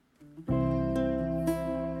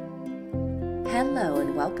Hello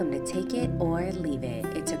and welcome to Take It or Leave It.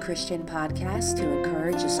 It's a Christian podcast to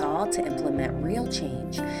encourage us all to implement real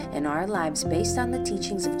change in our lives based on the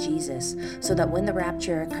teachings of Jesus, so that when the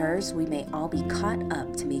rapture occurs, we may all be caught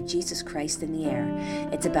up to meet Jesus Christ in the air.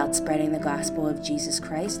 It's about spreading the gospel of Jesus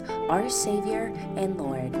Christ, our Savior and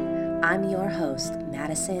Lord. I'm your host,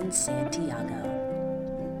 Maddison Santiago.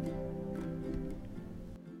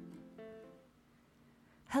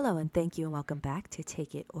 Hello and thank you and welcome back to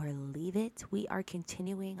Take It or Leave It. We are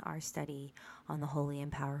continuing our study on the Holy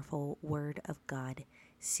and Powerful Word of God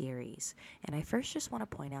series. And I first just want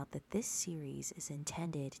to point out that this series is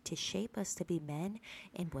intended to shape us to be men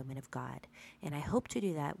and women of God. And I hope to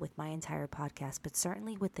do that with my entire podcast, but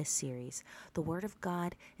certainly with this series. The Word of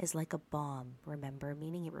God is like a bomb, remember,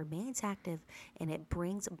 meaning it remains active and it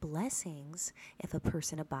brings blessings if a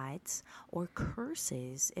person abides, or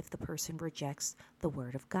curses if the person rejects the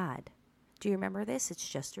Word of God. Do you remember this? It's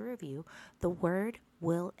just a review. The word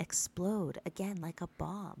will explode, again, like a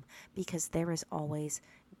bomb, because there is always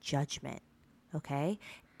judgment, okay?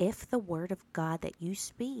 If the word of God that you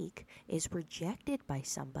speak is rejected by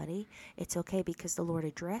somebody, it's okay, because the Lord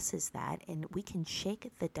addresses that and we can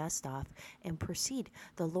shake the dust off and proceed.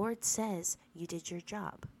 The Lord says you did your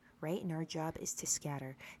job, right? And our job is to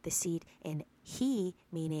scatter the seed, and He,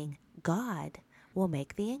 meaning God, will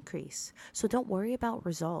make the increase. So don't worry about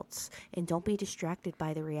results, and don't be distracted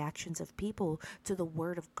by the reactions of people to the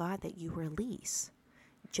word of God that you release.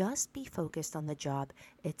 Just be focused on the job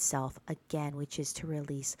itself, again, which is to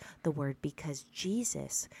release the word, because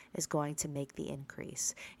Jesus is going to make the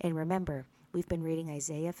increase. And remember, we've been reading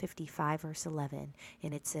Isaiah 55 verse 11,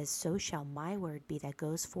 and it says, "So shall my word be that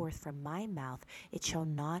goes forth from my mouth. It shall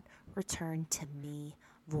not return to me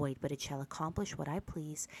void, but it shall accomplish what I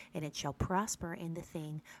please, and it shall prosper in the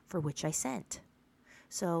thing for which I sent."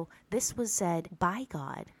 So this was said by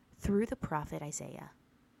God through the prophet Isaiah.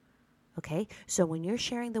 Okay, so when you're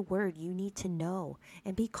sharing the word, you need to know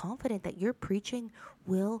and be confident that your preaching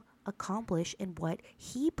will accomplish in what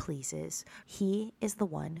He pleases. He is the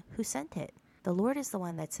one who sent it. The Lord is the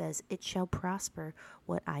one that says, "It shall prosper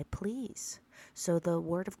what I please." So the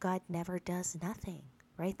word of God never does nothing,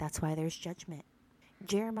 right? That's why there's judgment.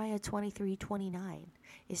 Jeremiah 23:29,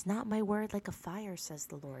 "Is not my word like a fire, says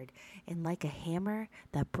the Lord, and like a hammer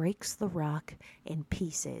that breaks the rock in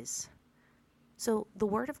pieces?" So the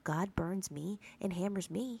word of God burns me and hammers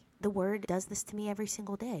me. The word does this to me every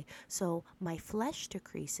single day. So my flesh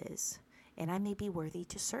decreases, and I may be worthy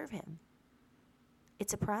to serve Him.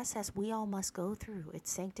 It's a process we all must go through. It's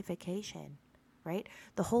sanctification, right?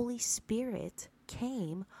 The Holy Spirit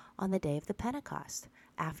came on the day of the Pentecost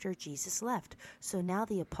after Jesus left. So now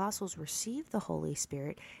the apostles received the Holy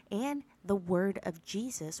Spirit, and the word of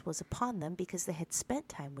Jesus was upon them because they had spent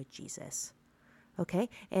time with Jesus. Okay?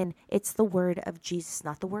 And it's the word of Jesus,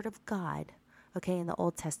 not the word of God, okay, in the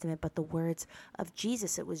Old Testament, but the words of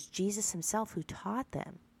Jesus. It was Jesus Himself who taught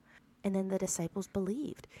them. And then the disciples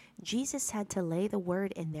believed. Jesus had to lay the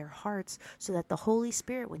word in their hearts so that the Holy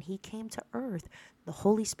Spirit, when He came to earth, the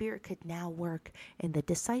Holy Spirit could now work in the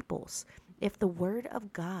disciples. If the word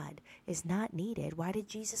of God is not needed, why did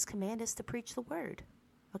Jesus command us to preach the word?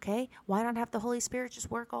 Okay? Why not have the Holy Spirit just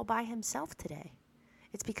work all by Himself today?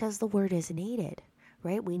 It's because the word is needed,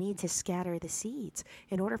 right? We need to scatter the seeds.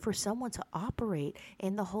 In order for someone to operate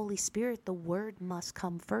in the Holy Spirit, the word must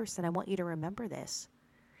come first. And I want you to remember this.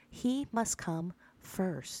 He must come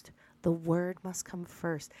first. The word must come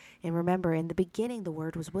first. And remember, in the beginning, the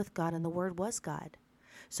word was with God, and the word was God.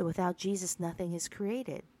 So without Jesus, nothing is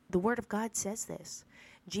created. The word of God says this.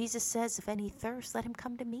 Jesus says, "If any thirst, let him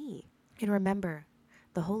come to me." And remember,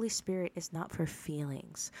 the Holy Spirit is not for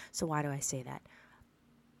feelings. So why do I say that?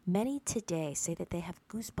 Many today say that they have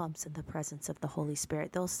goosebumps in the presence of the Holy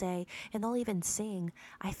Spirit. They'll say, and they'll even sing,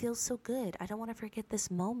 "I feel so good. I don't want to forget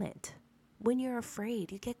this moment." When you're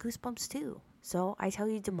afraid, you get goosebumps too. So I tell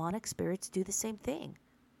you, demonic spirits do the same thing.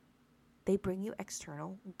 They bring you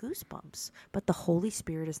external goosebumps. But the Holy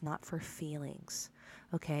Spirit is not for feelings,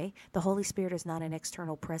 okay? The Holy Spirit is not an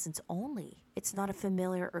external presence only. It's not a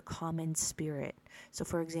familiar or common spirit. So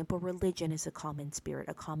for example, religion is a common spirit,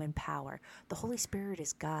 a common power. The Holy Spirit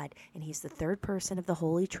is God, and He's the third person of the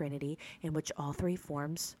Holy Trinity, in which all three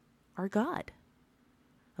forms are God.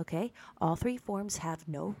 Okay? All three forms have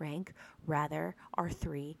no rank, rather are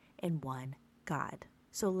three in one God.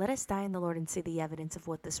 So let us die in the Lord and see the evidence of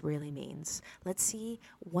what this really means. Let's see,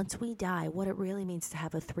 once we die, what it really means to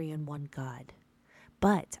have a three-in-one God.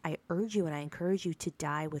 But I urge you and I encourage you to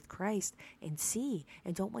die with Christ and see,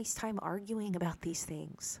 and don't waste time arguing about these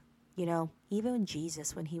things. You know, even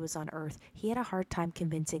Jesus, when He was on earth, He had a hard time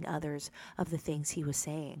convincing others of the things He was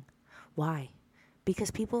saying. Why?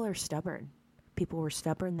 because people are stubborn. People were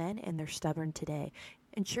stubborn then and they're stubborn today.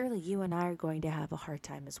 And surely you and I are going to have a hard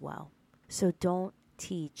time as well. So don't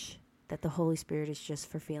teach that the Holy Spirit is just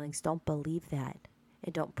for feelings. Don't believe that.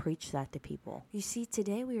 And don't preach that to people. You see,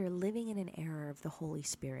 today we are living in an era of the Holy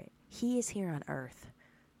Spirit. He is here on earth.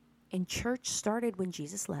 And church started when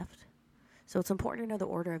Jesus left. So it's important to know the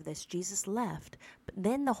order of this. Jesus left, but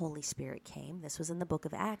then the Holy Spirit came. This was in the book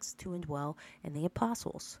of Acts, to indwell in the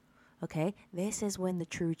apostles. Okay, this is when the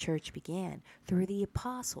true church began, through the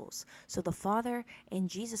apostles. So the Father and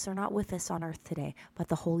Jesus are not with us on earth today, but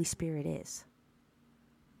the Holy Spirit is.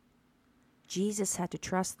 Jesus had to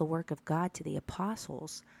trust the work of God to the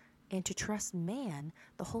apostles, and to trust man,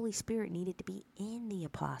 the Holy Spirit needed to be in the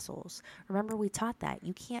apostles. Remember, we taught that.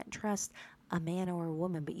 You can't trust a man or a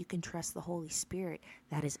woman, but you can trust the Holy Spirit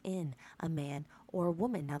that is in a man or a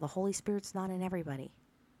woman. Now, the Holy Spirit's not in everybody.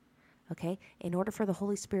 Okay? In order for the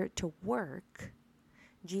Holy Spirit to work,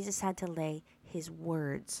 Jesus had to lay his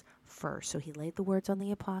words first. So he laid the words on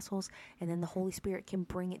the apostles, and then the Holy Spirit can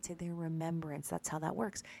bring it to their remembrance. That's how that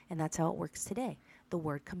works. And that's how it works today. The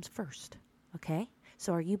word comes first. Okay?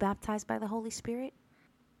 So are you baptized by the Holy Spirit?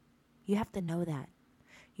 You have to know that.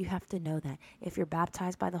 You have to know that. If you're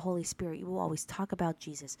baptized by the Holy Spirit, you will always talk about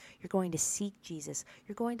Jesus. You're going to seek Jesus.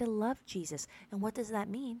 You're going to love Jesus. And what does that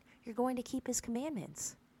mean? You're going to keep his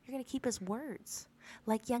commandments. You're going to keep his words.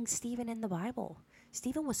 Like young Stephen in the Bible.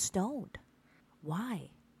 Stephen was stoned. Why?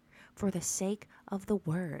 For the sake of the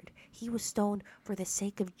word. He was stoned for the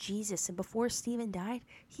sake of Jesus. And before Stephen died,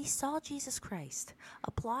 he saw Jesus Christ,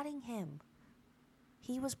 applauding him.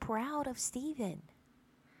 He was proud of Stephen.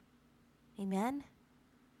 Amen?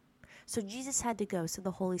 So Jesus had to go so the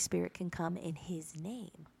Holy Spirit can come in his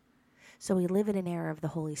name. So we live in an era of the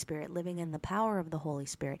Holy Spirit, living in the power of the Holy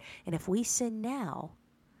Spirit. And if we sin now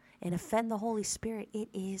and offend the Holy Spirit, it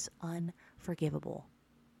is unforgivable.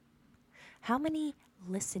 How many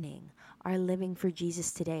listening are living for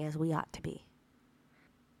Jesus today as we ought to be?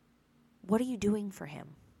 What are you doing for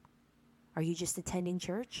him? Are you just attending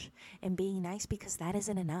church and being nice? Because that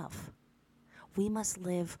isn't enough. We must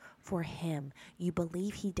live for him. You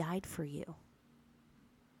believe he died for you,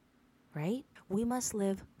 right? We must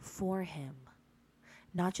live for him,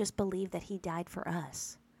 not just believe that he died for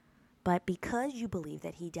us. But because you believe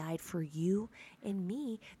that he died for you and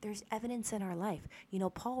me, there's evidence in our life. You know,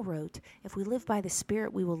 Paul wrote, if we live by the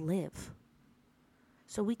Spirit, we will live.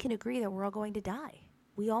 So we can agree that we're all going to die.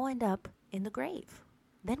 We all end up in the grave.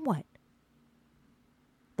 Then what?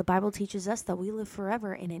 The Bible teaches us that we live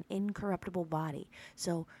forever in an incorruptible body.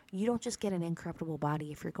 So you don't just get an incorruptible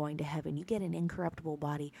body if you're going to heaven. You get an incorruptible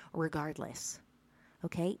body regardless.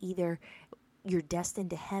 Okay? Either you're destined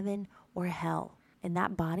to heaven or hell. And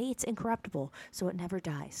that body, it's incorruptible, so it never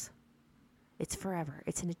dies. It's forever.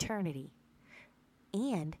 It's an eternity.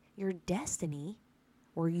 And your destiny,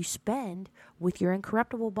 where you spend with your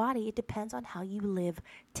incorruptible body, it depends on how you live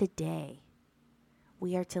today.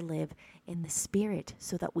 We are to live in the Spirit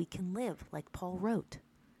so that we can live, like Paul wrote.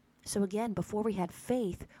 So again, before we had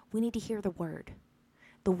faith, we need to hear the word.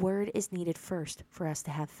 The word is needed first for us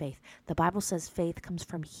to have faith. The Bible says faith comes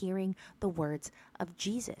from hearing the words of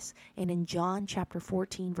Jesus. And in John chapter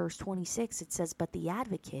 14, verse 26, it says, but the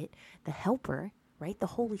advocate, the helper, right, the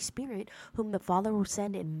Holy Spirit, whom the Father will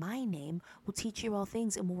send in my name, will teach you all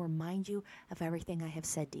things and will remind you of everything I have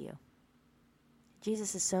said to you.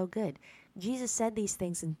 Jesus is so good. Jesus said these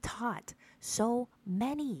things and taught so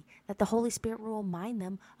many that the Holy Spirit will remind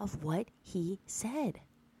them of what he said.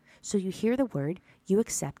 So you hear the word, you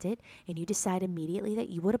accept it, and you decide immediately that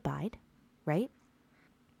you would abide, right?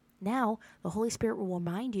 Now, the Holy Spirit will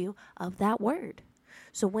remind you of that word.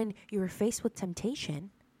 So when you're faced with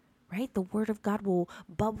temptation, right, the word of God will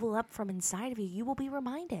bubble up from inside of you. You will be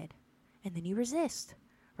reminded, and then you resist,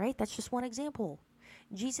 right? That's just one example.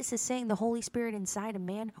 Jesus is saying the Holy Spirit inside a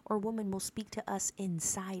man or woman will speak to us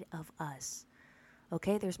inside of us.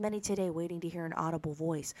 Okay, there's many today waiting to hear an audible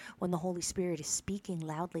voice when the Holy Spirit is speaking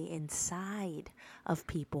loudly inside of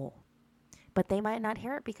people. But they might not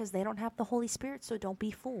hear it because they don't have the Holy Spirit, so don't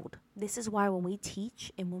be fooled. This is why when we teach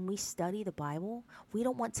and when we study the Bible, we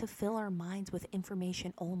don't want to fill our minds with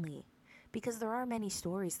information only. Because there are many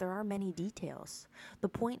stories, there are many details. The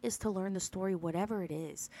point is to learn the story, whatever it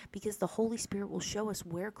is, because the Holy Spirit will show us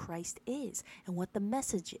where Christ is and what the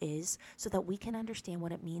message is so that we can understand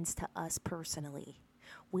what it means to us personally.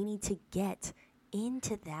 We need to get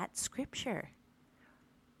into that scripture.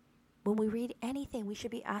 When we read anything, we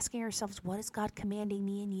should be asking ourselves, what is God commanding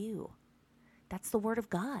me and you? That's the word of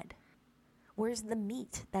God. Where's the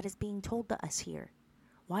meat that is being told to us here?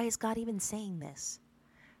 Why is God even saying this?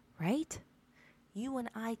 Right? You and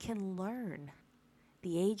I can learn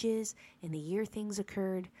the ages and the year things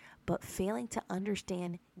occurred, but failing to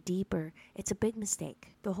understand deeper, it's a big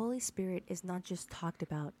mistake. The Holy Spirit is not just talked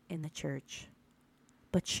about in the church,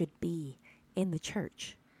 but should be in the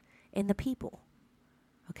church, in the people.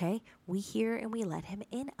 Okay? We hear and we let him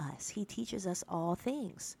in us. He teaches us all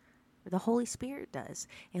things. The Holy Spirit does.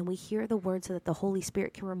 And we hear the word so that the Holy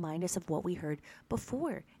Spirit can remind us of what we heard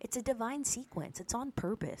before. It's a divine sequence. It's on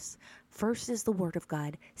purpose. First is the word of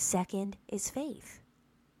God. Second is faith.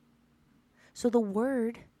 So the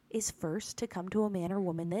word is first to come to a man or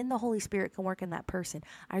woman. Then the Holy Spirit can work in that person.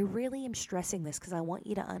 I really am stressing this because I want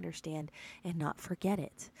you to understand and not forget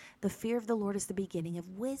it. The fear of the Lord is the beginning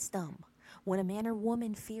of wisdom. When a man or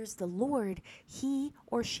woman fears the Lord, he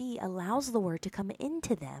or she allows the word to come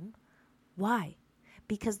into them. Why?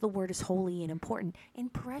 Because the word is holy and important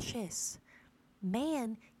and precious.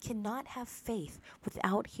 Man cannot have faith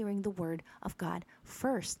without hearing the word of God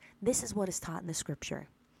first. This is what is taught in the scripture.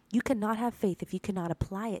 You cannot have faith if you cannot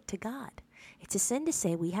apply it to God. It's a sin to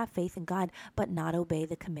say we have faith in God, but not obey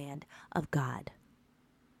the command of God.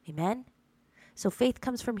 Amen? So faith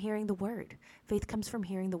comes from hearing the word. Faith comes from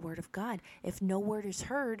hearing the word of God. If no word is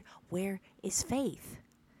heard, where is faith?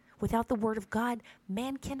 Without the word of God,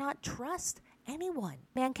 man cannot trust anyone.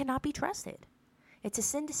 Man cannot be trusted. It's a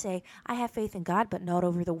sin to say, I have faith in God, but not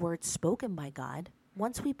over the words spoken by God.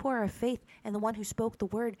 Once we pour our faith in the one who spoke the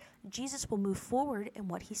word, Jesus will move forward in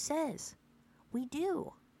what he says. We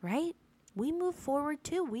do, right? We move forward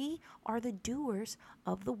too. We are the doers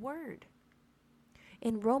of the word.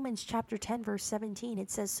 In Romans chapter 10, verse 17,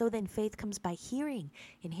 it says, so then faith comes by hearing,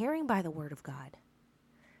 and hearing by the word of God.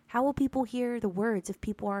 How will people hear the words if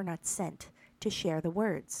people are not sent to share the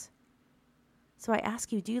words? So I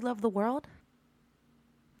ask you, do you love the world?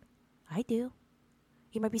 I do.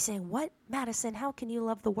 You might be saying, what, Maddison, how can you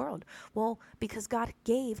love the world? Well, because God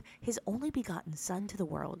gave his only begotten son to the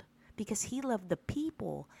world, because he loved the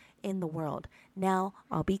people in the world. Now,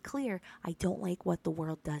 I'll be clear, I don't like what the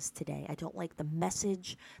world does today. I don't like the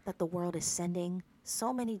message that the world is sending.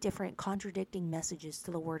 So many different contradicting messages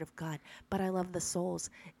to the word of God. But I love the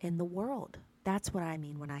souls in the world. That's what I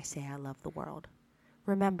mean when I say I love the world.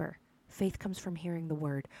 Remember, faith comes from hearing the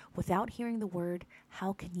word. Without hearing the word,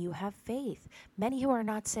 how can you have faith? Many who are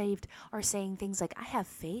not saved are saying things like, I have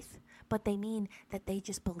faith, but they mean that they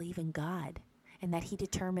just believe in God and that he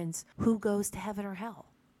determines who goes to heaven or hell.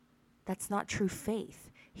 That's not true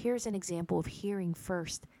faith. Here's an example of hearing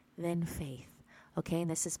first, then faith. Okay,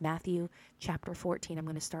 and this is Matthew chapter 14. I'm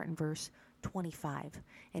going to start in verse 25.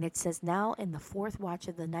 And it says, now in the fourth watch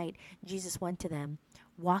of the night, Jesus went to them,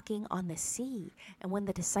 walking on the sea. And when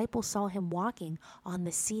the disciples saw him walking on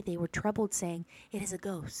the sea, they were troubled, saying, it is a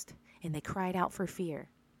ghost. And they cried out for fear.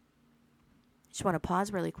 I just want to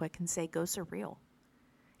pause really quick and say, ghosts are real.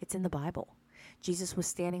 It's in the Bible. Jesus was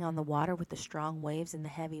standing on the water with the strong waves and the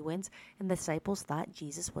heavy winds, and the disciples thought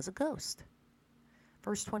Jesus was a ghost.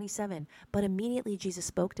 Verse 27, but immediately Jesus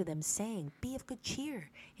spoke to them, saying, be of good cheer.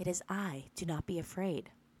 It is I. Do not be afraid.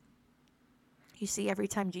 You see, every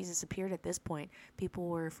time Jesus appeared at this point, people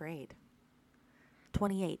were afraid.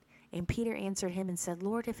 28, and Peter answered him and said,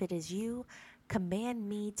 Lord, if it is you, command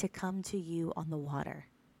me to come to you on the water.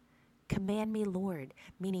 Command me, Lord,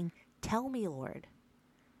 meaning tell me, Lord.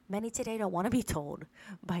 Many today don't want to be told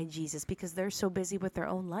by Jesus because they're so busy with their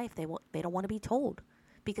own life. They don't want to be told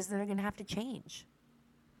because they're going to have to change.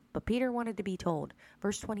 But Peter wanted to be told.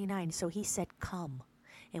 Verse 29, so he said, come.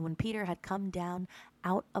 And when Peter had come down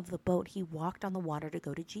out of the boat, he walked on the water to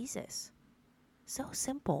go to Jesus. So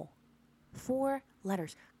simple. 4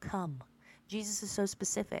 letters, come. Jesus is so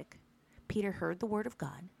specific. Peter heard the word of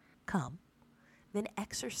God, come, then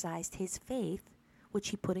exercised his faith, which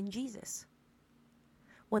he put in Jesus.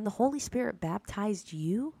 When the Holy Spirit baptized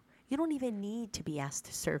you, you don't even need to be asked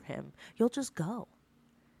to serve him. You'll just go.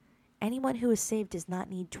 Anyone who is saved does not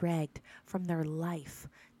need dragged from their life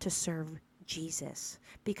to serve Jesus,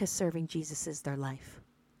 because serving Jesus is their life.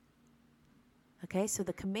 Okay, so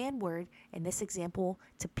the command word in this example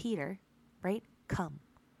to Peter, right? Come.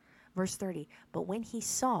 Verse 30, but when he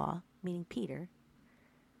saw, meaning Peter,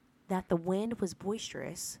 that the wind was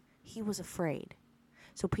boisterous, he was afraid.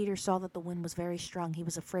 So Peter saw that the wind was very strong. He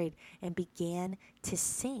was afraid and began to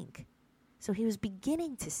sink. So he was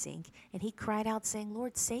beginning to sink, and he cried out saying,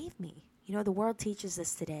 Lord, save me. You know, the world teaches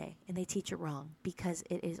this today, and they teach it wrong because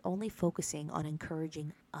it is only focusing on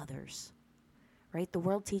encouraging others, right? The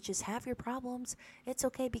world teaches, have your problems. It's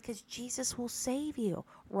okay because Jesus will save you.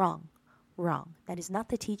 Wrong. That is not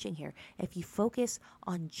the teaching here. If you focus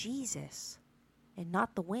on Jesus and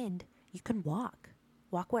not the wind, you can walk.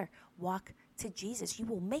 Walk where? Walk to Jesus. You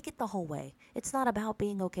will make it the whole way. It's not about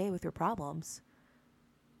being okay with your problems.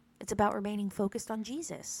 It's about remaining focused on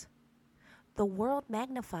Jesus. The world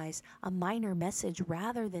magnifies a minor message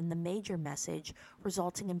rather than the major message,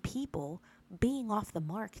 resulting in people being off the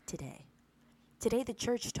mark today. Today, the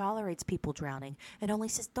church tolerates people drowning and only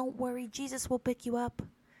says, don't worry, Jesus will pick you up.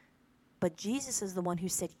 But Jesus is the one who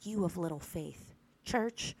said, you of little faith.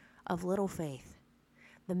 Church of little faith.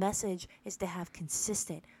 The message is to have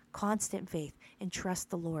consistent, constant faith and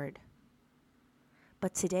trust the Lord.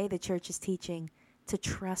 But today, the church is teaching to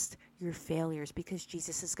trust your failures because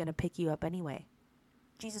Jesus is going to pick you up anyway.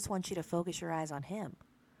 Jesus wants you to focus your eyes on him.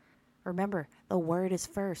 Remember, the word is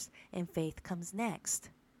first and faith comes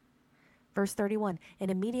next. Verse 31, and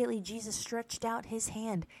immediately Jesus stretched out his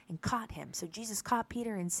hand and caught him. So Jesus caught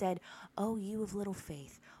Peter and said, "Oh, you of little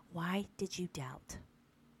faith, why did you doubt?"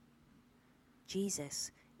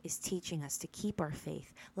 Jesus is teaching us to keep our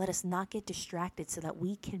faith. Let us not get distracted so that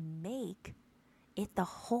we can make it the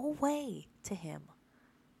whole way to him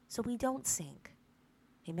so we don't sink.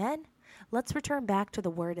 Amen? Let's return back to the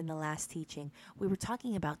word in the last teaching. We were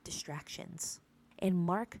talking about distractions. In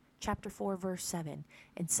Mark chapter 4, verse 7,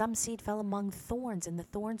 and some seed fell among thorns, and the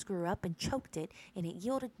thorns grew up and choked it, and it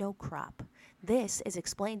yielded no crop. This is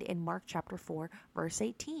explained in Mark chapter 4, verse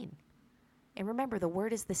 18. And remember, the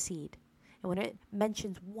word is the seed. And when it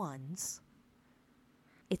mentions ones,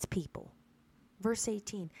 it's people. Verse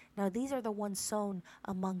 18, now these are the ones sown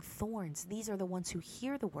among thorns. These are the ones who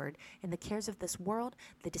hear the word, and the cares of this world,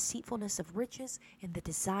 the deceitfulness of riches, and the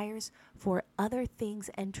desires for other things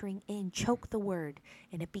entering in choke the word,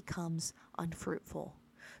 and it becomes unfruitful.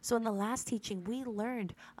 So in the last teaching, we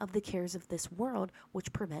learned of the cares of this world,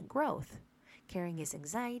 which prevent growth. Caring is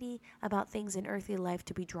anxiety about things in earthly life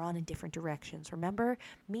to be drawn in different directions. Remember,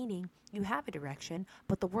 meaning you have a direction,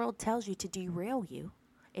 but the world tells you to derail you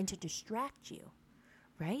and to distract you,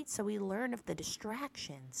 right? So we learn of the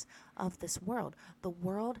distractions of this world. The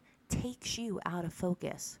world takes you out of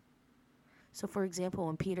focus. So for example,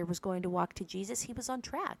 when Peter was going to walk to Jesus, he was on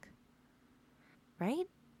track, right?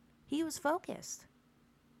 He was focused.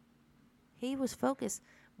 He was focused,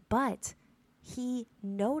 but he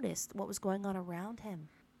noticed what was going on around him.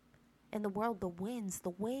 In the world, the winds,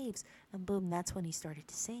 the waves, and boom, that's when he started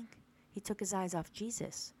to sink. He took his eyes off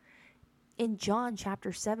Jesus. In John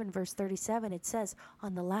chapter 7, verse 37, it says,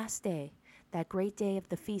 on the last day, that great day of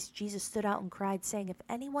the feast, Jesus stood out and cried, saying, if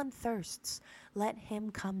anyone thirsts, let him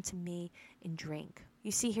come to me and drink.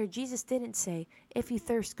 You see here, Jesus didn't say, if you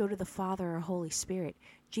thirst, go to the Father or Holy Spirit.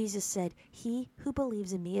 Jesus said, he who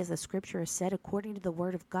believes in me, as the scripture has said, according to the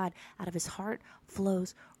word of God, out of his heart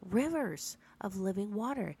flows rivers of living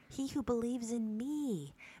water. He who believes in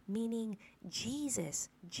me, meaning Jesus.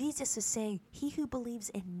 Jesus is saying, he who believes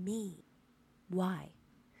in me. Why?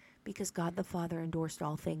 Because God the Father endorsed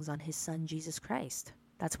all things on his Son, Jesus Christ.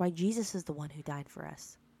 That's why Jesus is the one who died for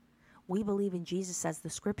us. We believe in Jesus as the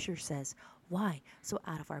scripture says. Why? So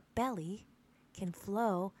out of our belly can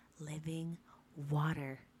flow living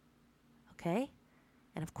water. Okay?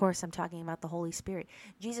 And of course, I'm talking about the Holy Spirit.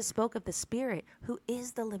 Jesus spoke of the Spirit who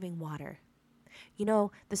is the living water. You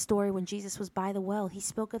know, the story when Jesus was by the well, he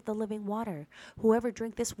spoke of the living water. Whoever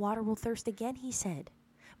drink this water will thirst again, he said.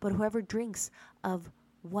 But whoever drinks of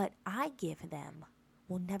what I give them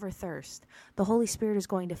will never thirst. The Holy Spirit is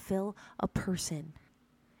going to fill a person.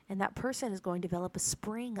 And that person is going to develop a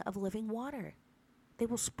spring of living water. They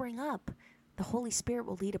will spring up. The Holy Spirit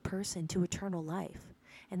will lead a person to eternal life.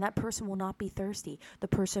 And that person will not be thirsty. The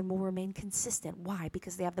person will remain consistent. Why?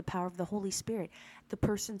 Because they have the power of the Holy Spirit. The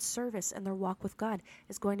person's service and their walk with God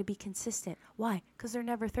is going to be consistent. Why? Because they're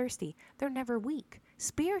never thirsty. They're never weak.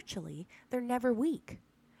 Spiritually, they're never weak.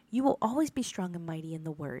 You will always be strong and mighty in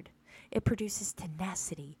the word. It produces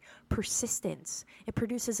tenacity, persistence. It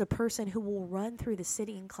produces a person who will run through the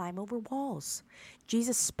city and climb over walls.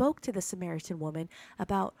 Jesus spoke to the Samaritan woman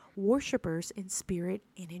about worshipers in spirit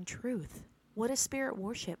and in truth. What is spirit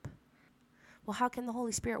worship? Well, how can the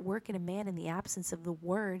Holy Spirit work in a man in the absence of the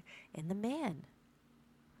word in the man?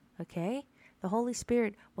 Okay? The Holy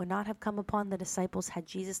Spirit would not have come upon the disciples had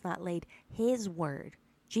Jesus not laid his word,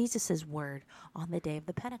 Jesus' word, on the day of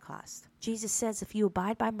the Pentecost. Jesus says, if you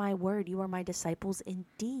abide by my word, you are my disciples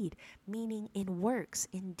indeed, meaning in works,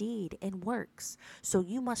 indeed, in works. So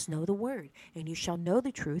you must know the word, and you shall know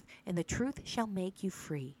the truth, and the truth shall make you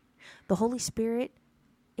free. The Holy Spirit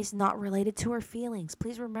is not related to our feelings.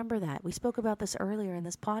 Please remember that. We spoke about this earlier in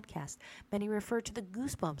this podcast. Many refer to the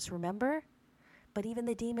goosebumps, remember? But even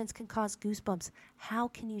the demons can cause goosebumps. How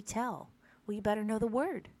can you tell? Well, you better know the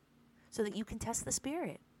word, so that you can test the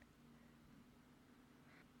spirit.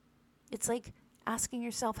 It's like asking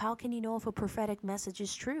yourself, how can you know if a prophetic message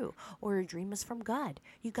is true or a dream is from God?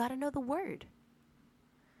 You got to know the word.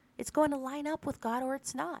 It's going to line up with God or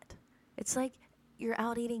it's not. It's like you're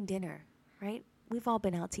out eating dinner, right? We've all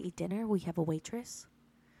been out to eat dinner. We have a waitress.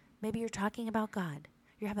 Maybe you're talking about God.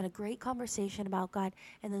 You're having a great conversation about God,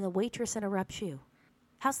 and then the waitress interrupts you.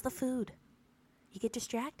 How's the food? You get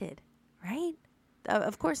distracted, right?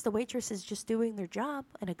 Of course, the waitress is just doing their job,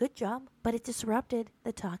 and a good job, but it disrupted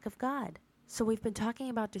the talk of God. So we've been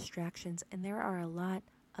talking about distractions, and there are a lot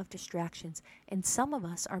of distractions. And some of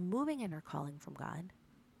us are moving in our calling from God.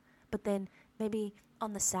 But then maybe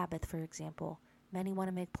on the Sabbath, for example, many want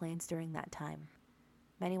to make plans during that time.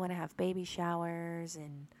 Many want to have baby showers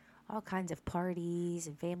and all kinds of parties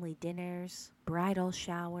and family dinners, bridal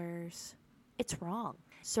showers. It's wrong.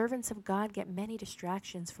 Servants of God get many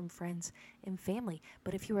distractions from friends and family.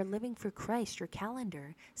 But if you are living for Christ, your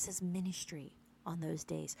calendar says ministry on those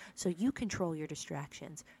days. So you control your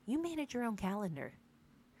distractions. You manage your own calendar.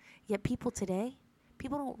 Yet people today,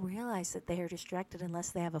 people don't realize that they are distracted unless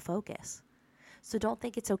they have a focus. So don't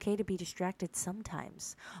think it's okay to be distracted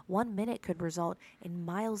sometimes. 1 minute could result in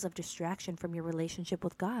miles of distraction from your relationship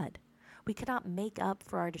with God. We cannot make up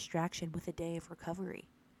for our distraction with a day of recovery.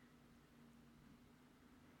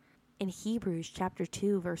 In Hebrews chapter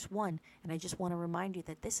 2, verse 1, and I just want to remind you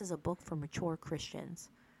that this is a book for mature Christians,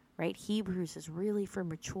 right? Hebrews is really for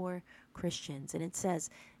mature Christians. And it says,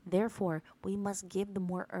 therefore, we must give the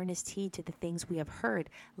more earnest heed to the things we have heard,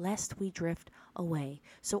 lest we drift away.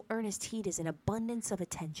 So earnest heed is an abundance of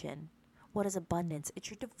attention. What is abundance? It's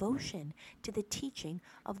your devotion to the teaching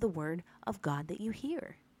of the word of God that you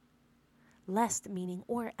hear. Lest meaning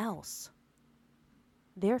or else.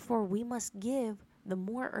 Therefore, we must give the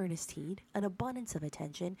more earnest heed, an abundance of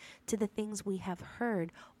attention to the things we have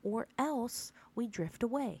heard, or else we drift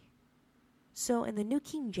away. So in the New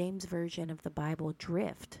King James Version of the Bible,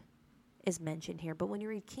 drift is mentioned here. But when you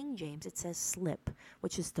read King James, it says slip,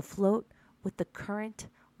 which is to float with the current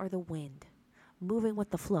or the wind. Moving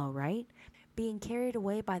with the flow, right? Being carried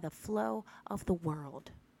away by the flow of the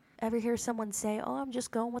world. Ever hear someone say, oh, I'm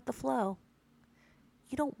just going with the flow?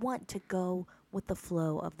 You don't want to go with the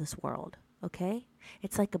flow of this world, okay?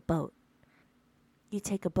 It's like a boat. You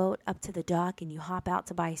take a boat up to the dock and you hop out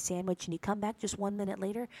to buy a sandwich and you come back just 1 minute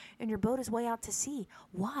later and your boat is way out to sea.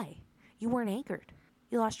 Why? You weren't anchored.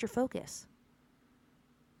 You lost your focus.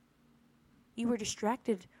 You were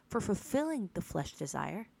distracted for fulfilling the flesh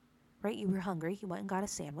desire, right? You were hungry. You went and got a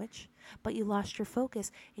sandwich, but you lost your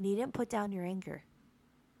focus and you didn't put down your anchor.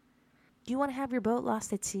 Do you want to have your boat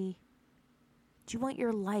lost at sea? Do you want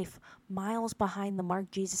your life miles behind the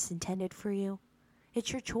mark Jesus intended for you?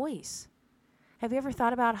 It's your choice. Have you ever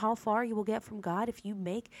thought about how far you will get from God if you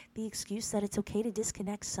make the excuse that it's okay to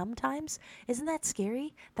disconnect sometimes? Isn't that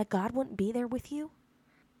scary, that God wouldn't be there with you?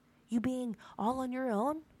 You being all on your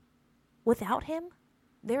own without Him?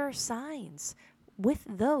 There are signs with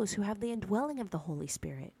those who have the indwelling of the Holy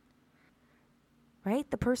Spirit. Right?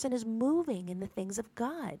 The person is moving in the things of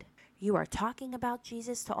God. You are talking about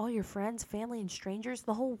Jesus to all your friends, family, and strangers,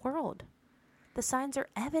 the whole world. The signs are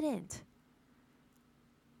evident.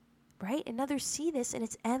 Right? And others see this, and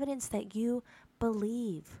it's evidence that you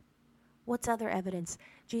believe. What's other evidence?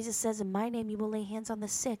 Jesus says, in my name you will lay hands on the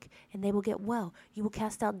sick, and they will get well. You will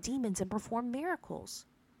cast out demons and perform miracles.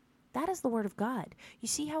 That is the word of God. You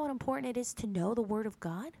see how important it is to know the word of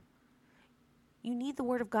God? You need the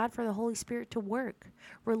word of God for the Holy Spirit to work.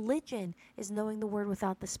 Religion is knowing the word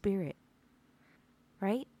without the Spirit.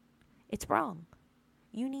 Right? It's wrong.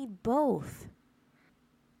 You need both.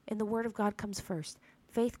 And the word of God comes first.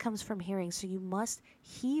 Faith comes from hearing, so you must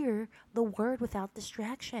hear the word without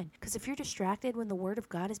distraction. Because if you're distracted when the word of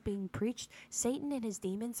God is being preached, Satan and his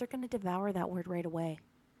demons are going to devour that word right away.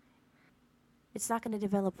 It's not going to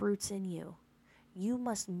develop roots in you. You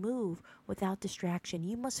must move without distraction.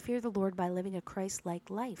 You must fear the Lord by living a Christ-like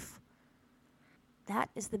life. That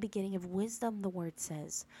is the beginning of wisdom, the word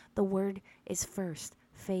says. The word is first.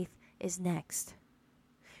 Faith is next.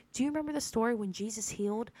 Do you remember the story when Jesus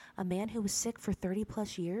healed a man who was sick for 30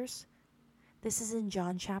 plus years? This is in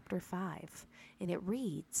John chapter 5, and it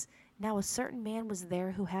reads, now a certain man was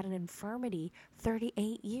there who had an infirmity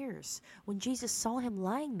 38 years. When Jesus saw him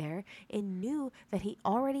lying there and knew that he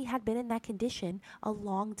already had been in that condition a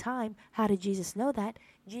long time, how did Jesus know that?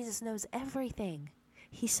 Jesus knows everything.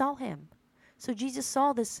 He saw him. So Jesus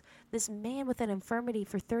saw this man with an infirmity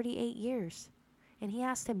for 38 years, and he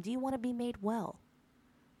asked him, do you want to be made well?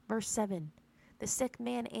 Verse 7, the sick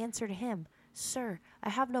man answered him, Sir, I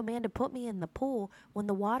have no man to put me in the pool when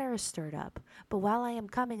the water is stirred up, but while I am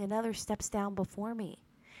coming, another steps down before me.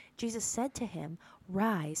 Jesus said to him,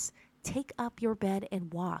 Rise, take up your bed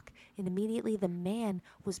and walk. And immediately the man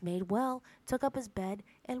was made well, took up his bed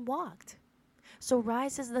and walked. So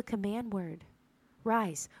rise is the command word.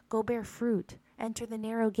 Rise, go bear fruit, enter the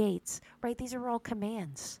narrow gates, right? These are all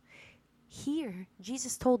commands. Here,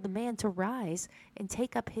 Jesus told the man to rise and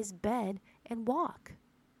take up his bed and walk.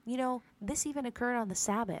 You know, this even occurred on the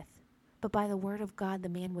Sabbath. But by the word of God, the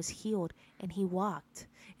man was healed and he walked.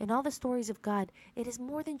 In all the stories of God, it is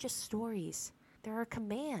more than just stories. There are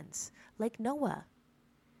commands, like Noah.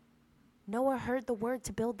 Noah heard the word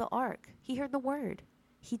to build the ark. He heard the word.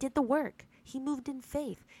 He did the work. He moved in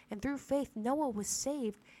faith. And through faith, Noah was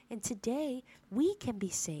saved. And today, we can be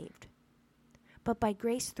saved. But by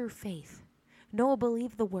grace through faith, Noah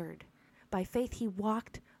believed the word. By faith, he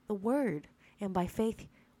walked the word. And by faith,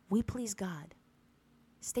 we please God.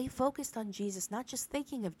 Stay focused on Jesus, not just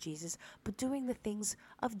thinking of Jesus, but doing the things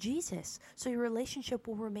of Jesus. So your relationship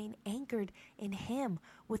will remain anchored in Him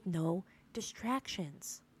with no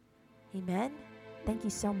distractions. Amen? Thank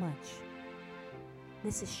you so much.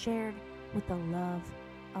 This is shared with the love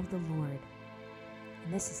of the Lord.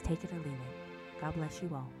 And this is Take It or Leave It. God bless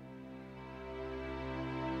you all.